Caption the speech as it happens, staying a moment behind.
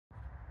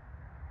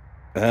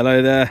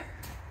Hello there,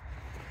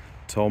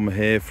 Tom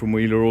here from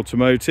Wheeler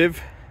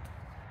Automotive.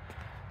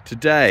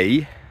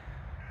 Today,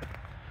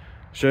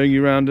 showing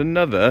you around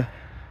another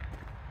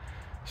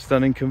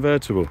stunning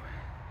convertible.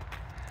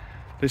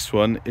 This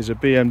one is a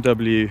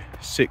BMW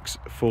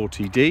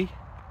 640D.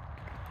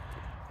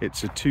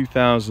 It's a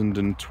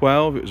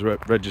 2012, it was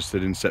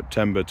registered in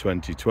September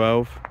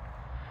 2012.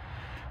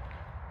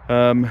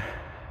 I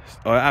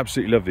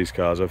absolutely love these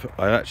cars.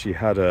 I actually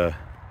had a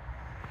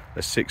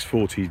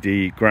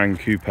 640D Grand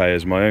Coupe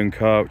as my own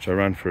car, which I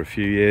ran for a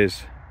few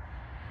years.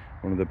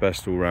 One of the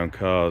best all-round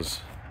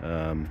cars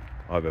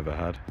I've ever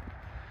had.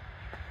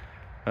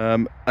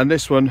 And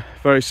this one,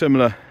 very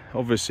similar.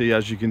 Obviously,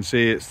 as you can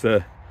see, it's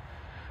the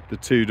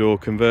two-door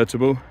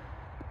convertible.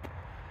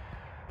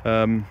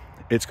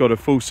 It's got a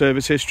full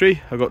service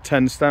history. I've got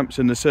 10 stamps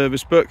in the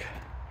service book.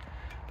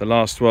 The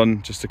last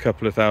one just a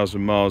couple of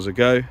thousand miles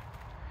ago.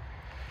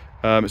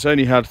 It's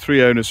only had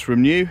 3 owners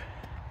from new.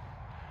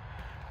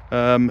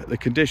 The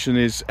condition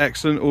is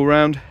excellent all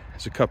round.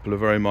 There's a couple of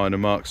very minor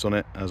marks on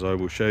it, as I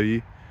will show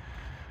you.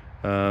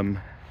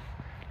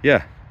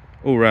 Yeah,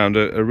 all round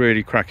a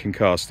really cracking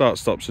car. Start,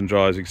 stops and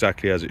drives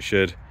exactly as it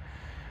should.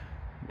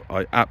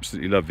 I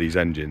absolutely love these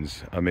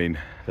engines. I mean,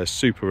 they're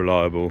super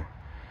reliable.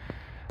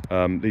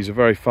 These are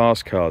very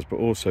fast cars, but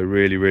also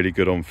really, really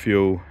good on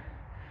fuel.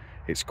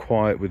 It's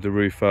quiet with the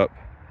roof up.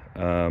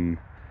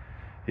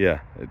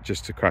 Yeah,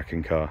 just a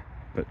cracking car.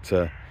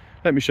 But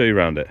let me show you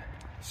around it.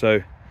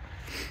 So,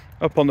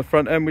 up on the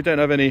front end, we don't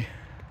have any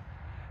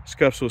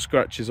scuffs or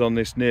scratches on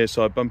this near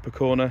side bumper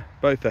corner.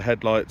 Both the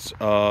headlights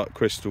are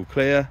crystal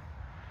clear.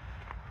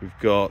 We've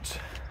got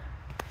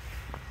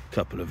a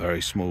couple of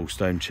very small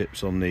stone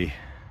chips on the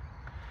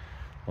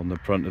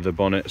front of the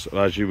bonnet,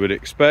 as you would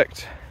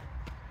expect.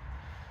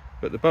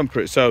 But the bumper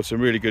itself's in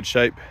really good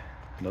shape.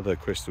 Another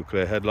crystal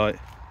clear headlight.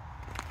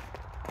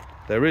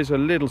 There is a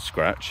little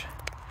scratch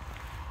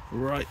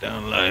right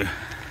down low,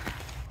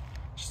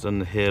 just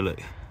under here,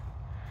 look,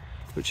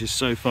 which is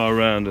so far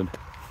around and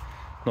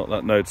not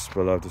that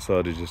noticeable. I've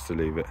decided just to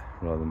leave it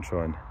rather than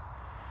try and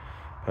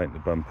paint the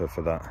bumper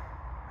for that.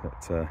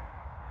 But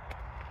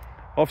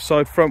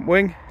offside front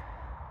wing,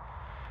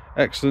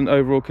 excellent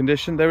overall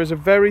condition. There is a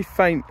very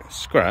faint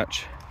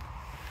scratch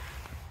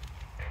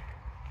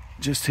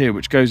just here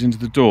which goes into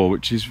the door,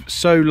 which is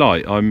so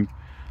light.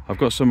 I've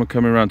got someone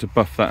coming around to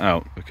buff that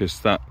out, because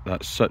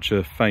that's such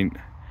a faint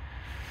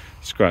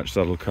scratch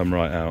that'll come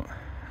right out.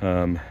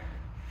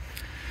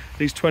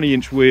 These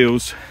 20-inch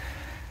wheels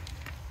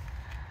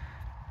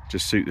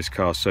just suit this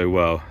car so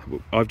well.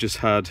 I've just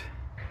had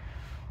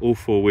all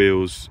 4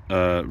 wheels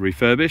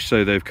refurbished,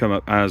 so they've come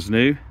up as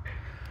new.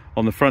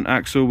 On the front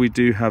axle, we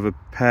do have a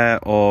pair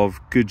of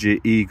Goodyear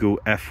Eagle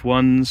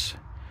F1s.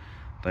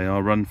 They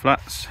are run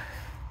flats.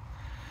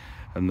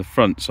 And the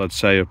fronts, I'd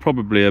say, are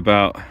probably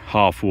about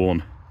half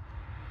worn.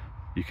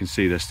 You can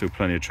see there's still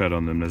plenty of tread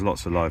on them. There's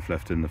lots of life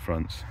left in the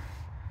fronts.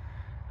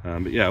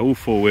 But yeah, all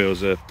 4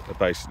 wheels are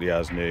basically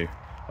as new.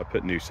 I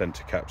put new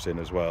centre caps in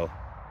as well.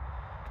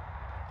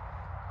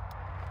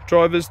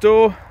 Driver's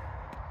door.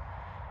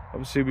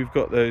 Obviously, we've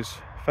got those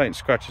faint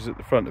scratches at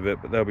the front of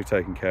it, but they'll be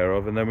taken care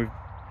of. And then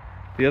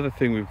the other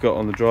thing we've got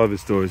on the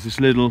driver's door is this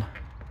little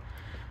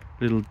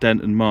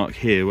dent and mark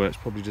here, where it's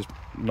probably just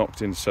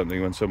knocked into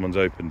something when someone's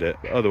opened it.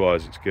 But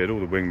otherwise, it's good. All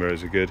the wing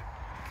mirrors are good.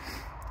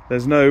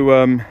 There's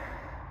no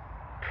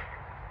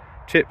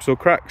chips or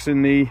cracks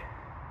in the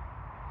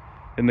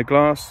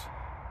glass.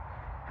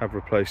 Have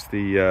replaced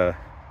the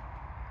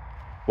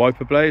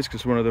wiper blades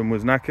because one of them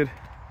was knackered.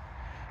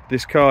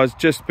 This car has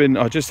just been,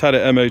 I just had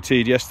it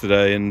MOT'd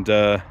yesterday, and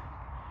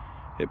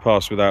it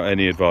passed without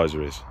any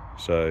advisories,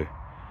 so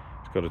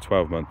it's got a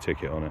 12-month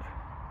ticket on it.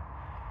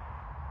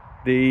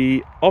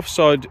 The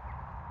offside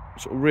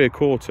sort of rear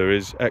quarter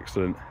is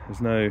excellent.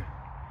 There's no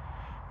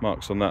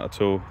marks on that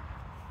at all.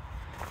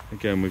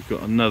 Again, we've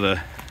got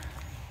another.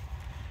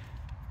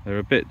 They're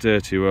a bit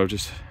dirty where I've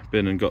just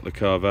been and got the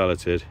car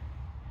valeted,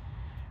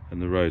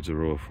 and the roads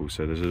are awful,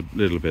 so there's a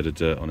little bit of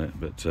dirt on it.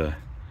 But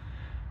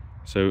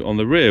so on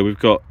the rear, we've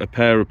got a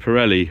pair of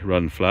Pirelli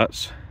run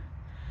flats,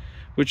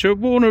 which are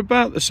worn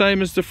about the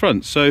same as the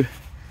front. So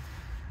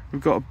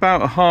we've got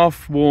about a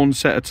half worn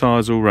set of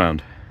tyres all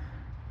round.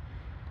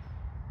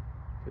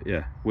 But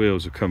yeah,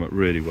 wheels have come up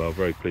really well.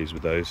 Very pleased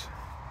with those.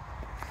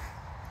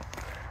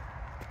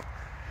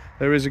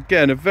 There is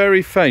again a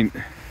very faint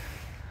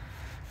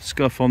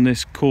scuff on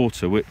this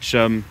quarter, which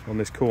on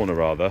this corner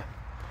rather,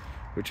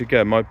 which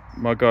again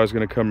my guy's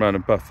going to come around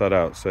and buff that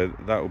out, so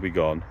that will be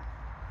gone.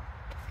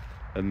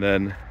 And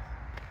then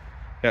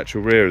the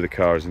actual rear of the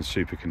car is in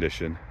super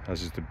condition,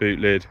 as is the boot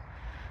lid.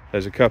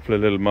 There's a couple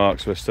of little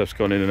marks where stuff's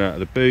gone in and out of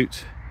the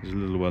boot. There's a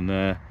little one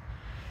there.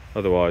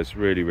 Otherwise,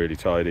 really, really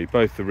tidy.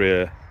 Both the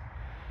rear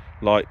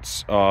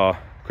lights are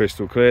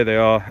crystal clear. They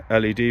are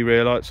LED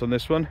rear lights on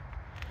this one.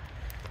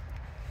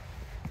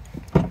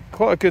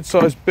 Quite a good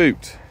sized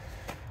boot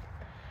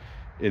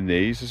in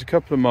these. There's a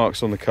couple of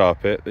marks on the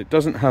carpet. It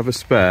doesn't have a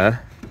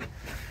spare.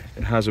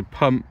 It has a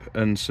pump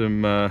and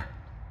some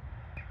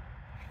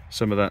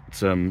some of that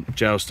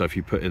gel stuff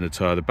you put in the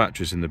tyre. The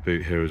battery's in the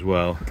boot here as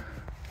well,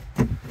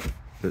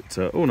 but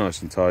all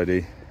nice and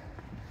tidy.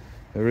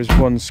 There is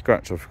one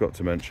scratch I forgot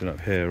to mention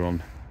up here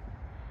on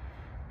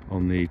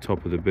the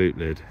top of the boot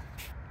lid,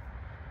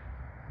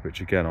 which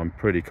again I'm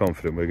pretty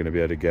confident we're going to be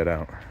able to get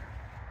out.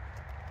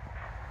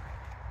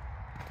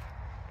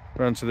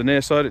 Round to the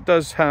near side, it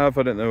does have,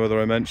 I don't know whether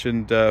I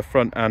mentioned,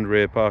 front and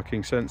rear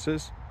parking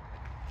sensors.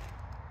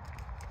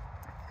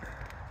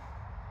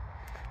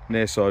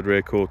 Near side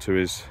rear quarter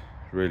is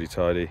really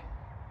tidy.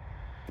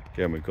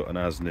 Again, we've got an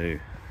as new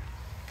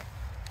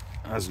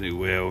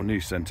wheel,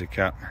 new centre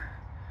cap.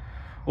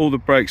 All the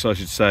brakes, I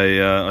should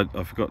say,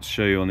 I forgot to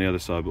show you on the other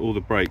side, but all the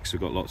brakes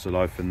have got lots of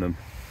life in them.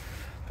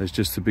 There's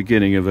just the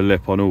beginning of a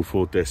lip on all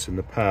 4 discs, and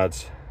the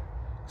pads,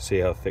 see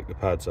how thick the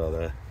pads are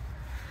there.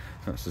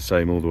 That's the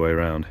same all the way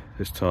around.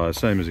 This tyre,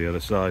 same as the other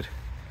side.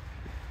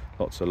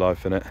 Lots of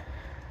life in it.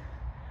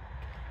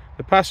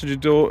 The passenger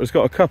door has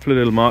got a couple of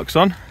little marks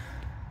on.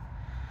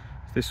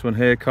 This one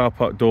here, car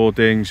park door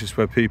dings, just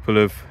where people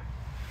have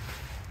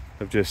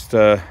just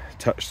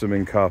touched them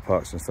in car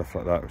parks and stuff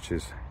like that, which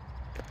is,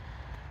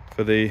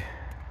 for the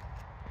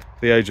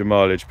age of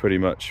mileage, pretty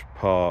much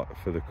par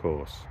for the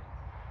course.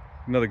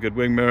 Another good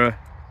wing mirror.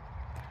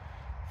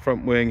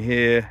 Front wing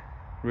here,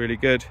 really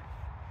good.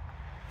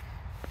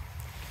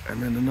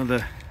 And then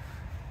another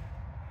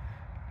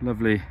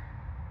lovely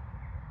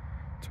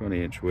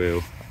 20-inch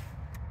wheel.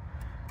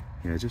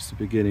 Yeah, just the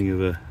beginning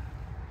of a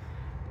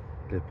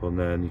lip on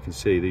there, and you can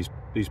see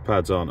these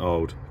pads aren't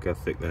old. Look how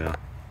thick they are.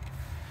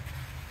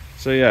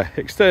 So yeah,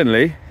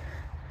 externally,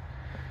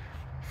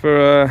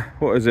 for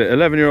what is it,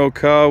 11-year-old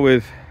car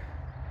with,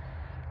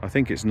 I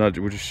think it's nudged,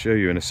 we'll just show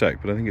you in a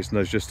sec, but I think it's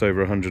nudged just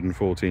over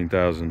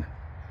 114,000.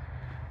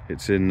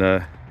 It's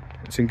in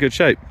good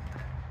shape.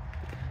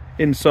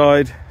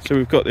 Inside, so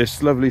we've got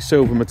this lovely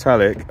silver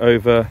metallic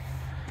over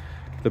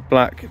the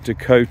black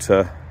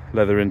Dakota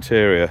leather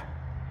interior,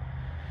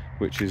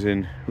 which is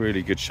in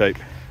really good shape.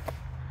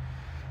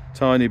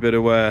 Tiny bit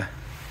of wear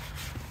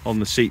on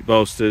the seat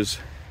bolsters,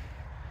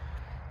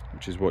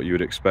 which is what you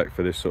would expect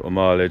for this sort of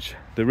mileage.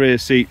 The rear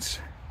seats,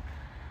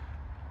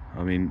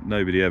 I mean,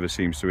 nobody ever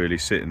seems to really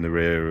sit in the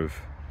rear of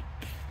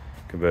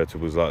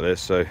convertibles like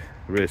this, so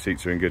the rear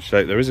seats are in good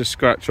shape. There is a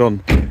scratch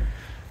on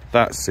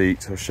that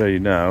seat, I'll show you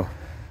now,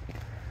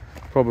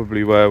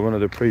 probably where one of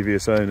the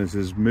previous owners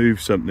has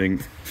moved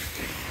something.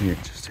 Yeah,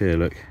 just here,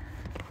 look.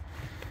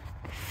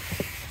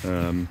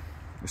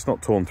 It's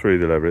not torn through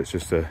the leather, it's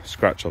just a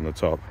scratch on the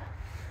top.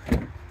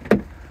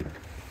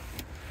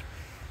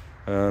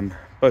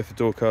 Both the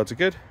door cards are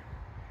good,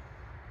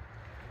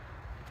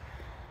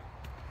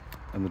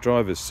 and the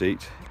driver's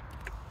seat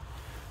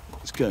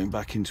is going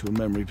back into a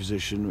memory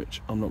position,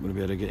 which I'm not going to be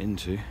able to get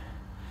into.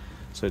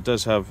 So it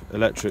does have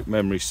electric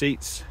memory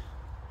seats,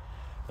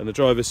 and the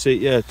driver's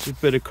seat, yeah, just a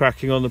bit of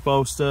cracking on the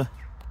bolster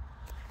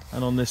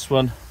and on this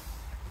one,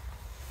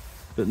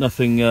 but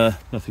nothing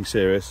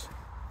serious.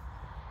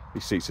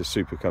 These seats are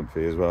super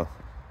comfy as well.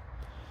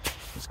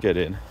 Let's get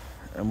in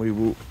and we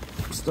will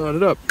start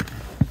it up.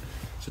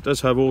 So it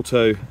does have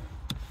auto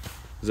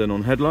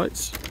xenon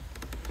headlights.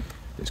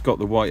 It's got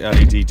the white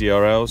LED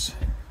DRLs,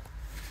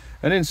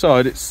 and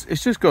inside it's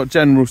just got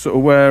general sort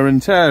of wear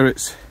and tear.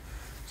 It's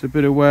a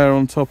bit of wear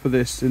on top of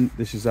this, and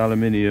this is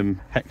aluminium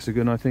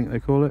hexagon, I think they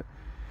call it,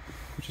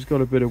 which has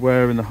got a bit of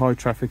wear in the high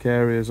traffic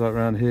areas like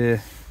around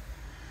here.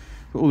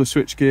 But all the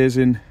switch gears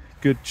in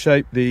good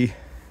shape. The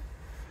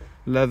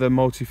leather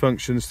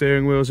multifunction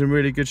steering wheel's in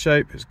really good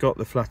shape. It's got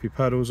the flappy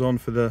paddles on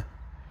for the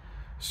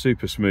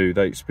super smooth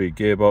 8-speed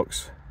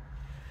gearbox.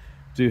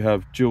 Do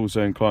have dual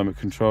zone climate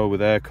control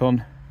with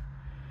aircon.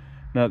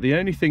 Now the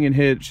only thing in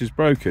here which is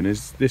broken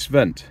is this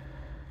vent.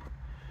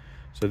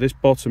 So this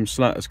bottom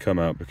slat has come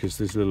out because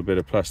this little bit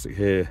of plastic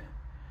here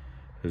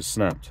has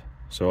snapped.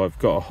 So I've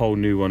got a whole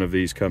new one of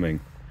these coming.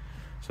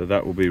 So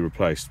that will be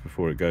replaced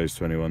before it goes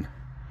to anyone.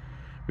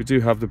 We do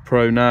have the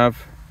Pro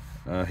Nav,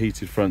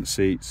 heated front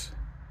seats.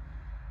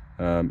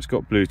 It's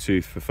got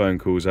Bluetooth for phone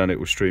calls, and it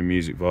will stream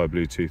music via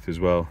Bluetooth as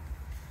well.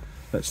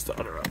 Let's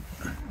start her up.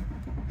 So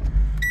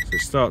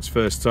it starts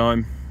first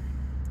time.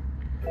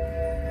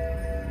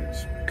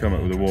 It's come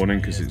up with a warning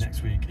because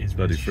it's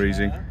bloody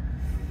freezing.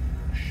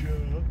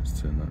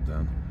 Let's turn that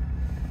down.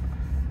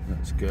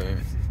 Let's go.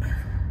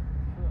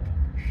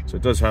 So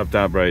it does have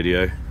DAB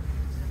radio.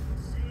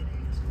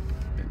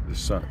 The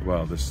sun,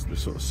 well, the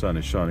sort of sun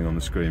is shining on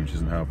the screen, which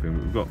isn't helping.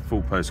 But we've got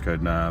full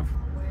postcode nav.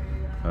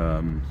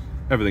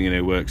 Everything in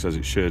here works as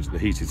it should. The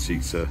heated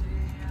seats are,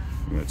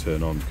 I'm going to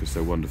turn on because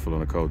they're wonderful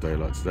on a cold day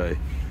like today.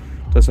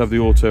 It does have the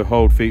auto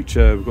hold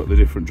feature. We've got the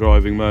different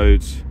driving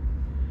modes.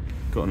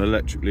 Got an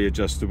electrically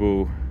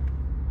adjustable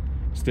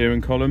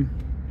steering column.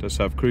 Does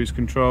have cruise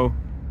control.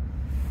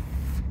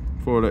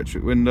 4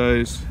 electric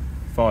windows.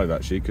 5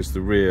 actually, because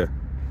the rear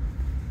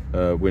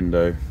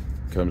window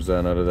comes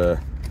down out of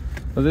there.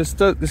 Now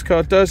this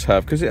car does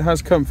have, because it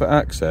has comfort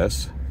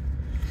access,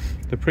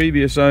 the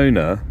previous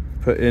owner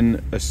put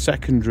in a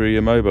secondary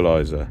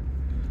immobilizer.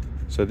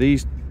 So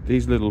these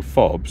little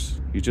fobs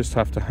you just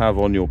have to have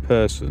on your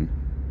person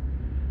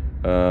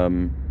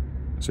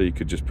so you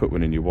could just put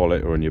one in your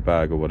wallet or in your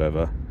bag or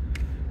whatever.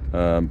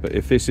 But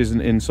if this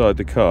isn't inside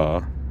the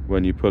car,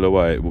 when you pull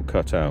away it will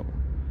cut out.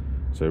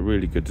 So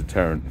really good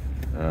deterrent,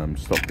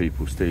 stop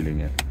people stealing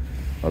it.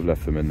 I've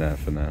left them in there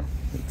for now.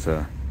 It's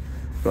got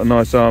a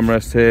nice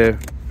armrest here,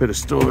 bit of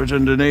storage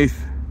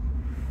underneath,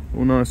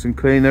 all nice and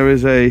clean. There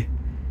is a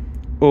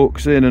aux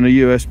in and a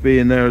USB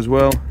in there as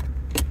well.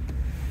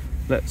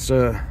 Let's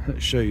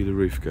show you the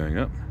roof going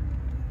up.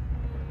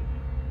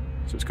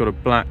 So it's got a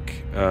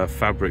black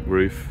fabric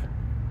roof,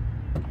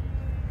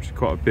 which is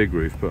quite a big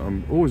roof, but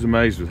I'm always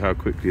amazed with how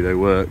quickly they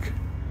work.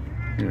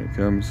 Here it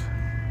comes.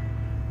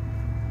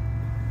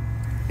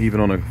 Even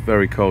on a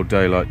very cold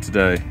day like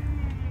today.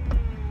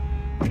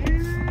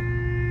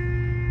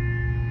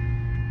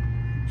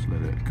 Just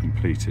let it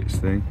complete its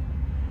thing,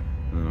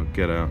 and then I'll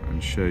get out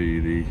and show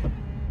you the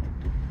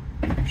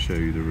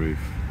roof.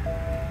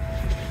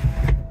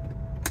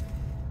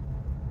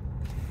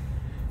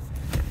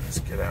 Let's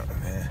get out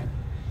of here.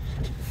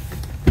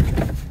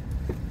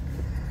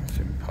 It's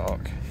in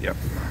park. Yep.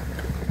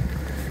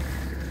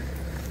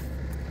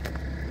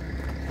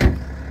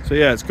 So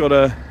yeah, it's got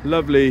a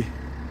lovely.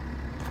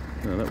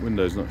 No, that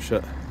window's not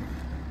shut.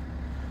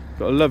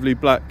 Got a lovely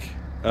black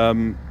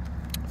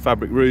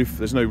fabric roof.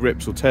 There's no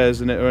rips or tears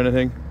in it or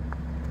anything.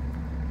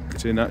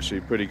 It's in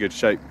actually pretty good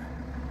shape.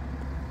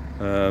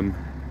 Probably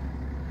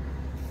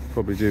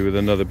do with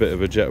another bit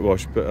of a jet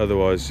wash, but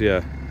otherwise,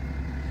 yeah,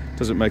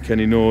 doesn't make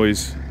any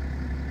noise.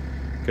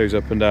 Goes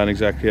up and down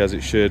exactly as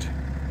it should.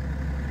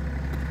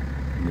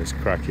 And this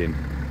cracking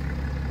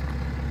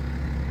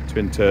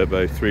twin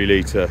turbo 3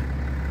 litre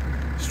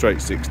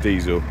straight 6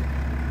 diesel.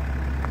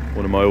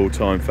 One of my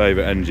all-time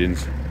favourite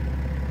engines.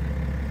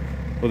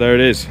 Well, there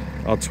it is,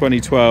 our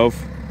 2012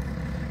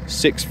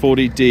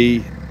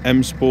 640D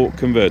M Sport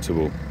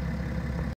convertible.